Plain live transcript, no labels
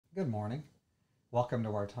Good morning. Welcome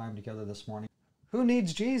to our time together this morning. Who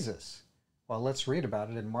needs Jesus? Well, let's read about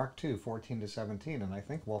it in Mark 2:14-17, and I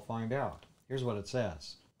think we'll find out. Here's what it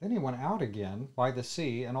says. Then he went out again by the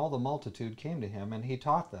sea, and all the multitude came to him, and he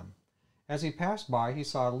taught them. As he passed by, he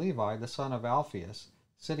saw Levi, the son of Alphaeus,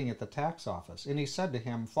 sitting at the tax office, and he said to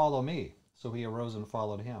him, "Follow me." So he arose and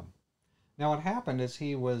followed him. Now it happened as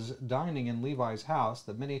he was dining in Levi's house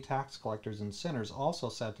that many tax collectors and sinners also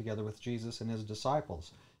sat together with Jesus and his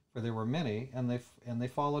disciples, for there were many, and they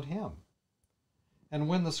followed him. And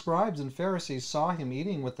when the scribes and Pharisees saw him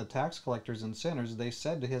eating with the tax collectors and sinners, they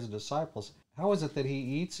said to his disciples, "How is it that he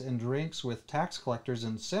eats and drinks with tax collectors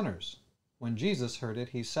and sinners?" When Jesus heard it,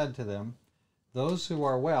 he said to them, "Those who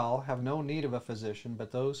are well have no need of a physician,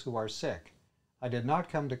 but those who are sick. I did not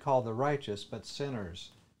come to call the righteous, but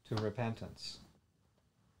sinners to repentance."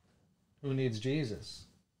 Who needs Jesus?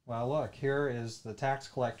 Well, look, here is the tax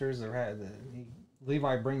collectors.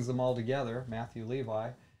 Levi brings them all together, Matthew,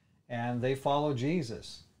 Levi, and they follow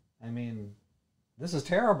Jesus. I mean, this is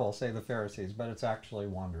terrible, say the Pharisees, but it's actually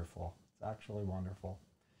wonderful. It's actually wonderful.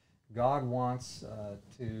 God wants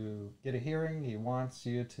to get a hearing. He wants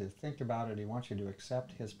you to think about it. He wants you to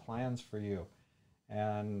accept his plans for you.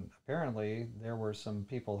 And apparently there were some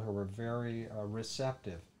people who were very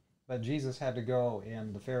receptive. But Jesus had to go,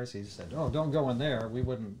 and the Pharisees said, "Oh, don't go in there. We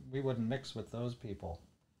wouldn't mix with those people."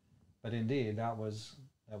 But indeed, that was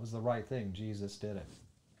the right thing. Jesus did it.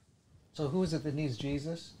 So who is it that needs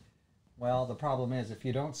Jesus? Well, the problem is if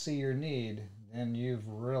you don't see your need, then you've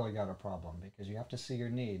really got a problem, because you have to see your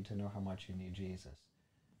need to know how much you need Jesus.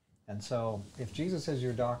 And so if Jesus is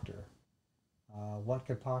your doctor, what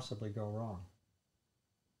could possibly go wrong?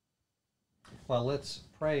 Well, let's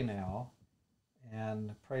pray now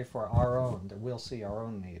and pray for our own, that we'll see our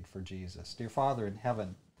own need for Jesus. Dear Father in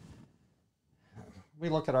heaven, we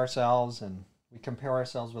look at ourselves and we compare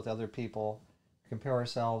ourselves with other people, compare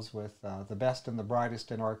ourselves with the best and the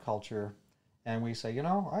brightest in our culture, and we say,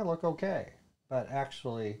 I look okay. But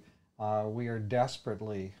actually, we are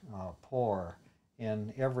desperately poor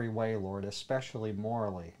in every way, Lord, especially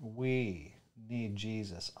morally. We need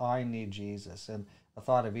Jesus. I need Jesus. And the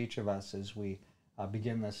thought of each of us as we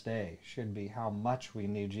begin this day should be how much we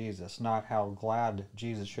need Jesus, not how glad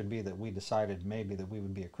Jesus should be that we decided maybe that we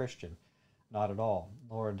would be a Christian. Not at all.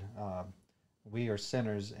 Lord, we are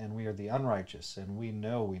sinners and we are the unrighteous, and we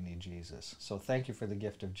know we need Jesus. So thank you for the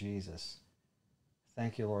gift of Jesus.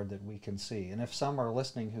 Thank you, Lord, that we can see. And if some are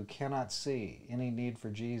listening who cannot see any need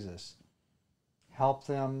for Jesus, help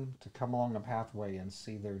them to come along a pathway and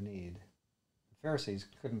see their need. The Pharisees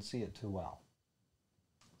couldn't see it too well.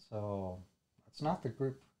 So that's not the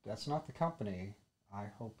group, that's not the company I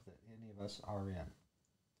hope that any of us are in.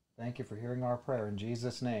 Thank you for hearing our prayer. In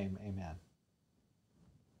Jesus' name, amen.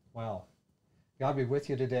 Well, God be with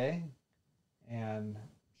you today and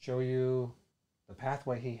show you the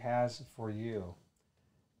pathway he has for you.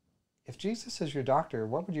 If Jesus is your doctor,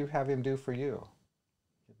 what would you have him do for you?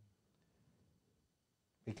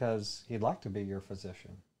 Because he'd like to be your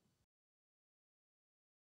physician.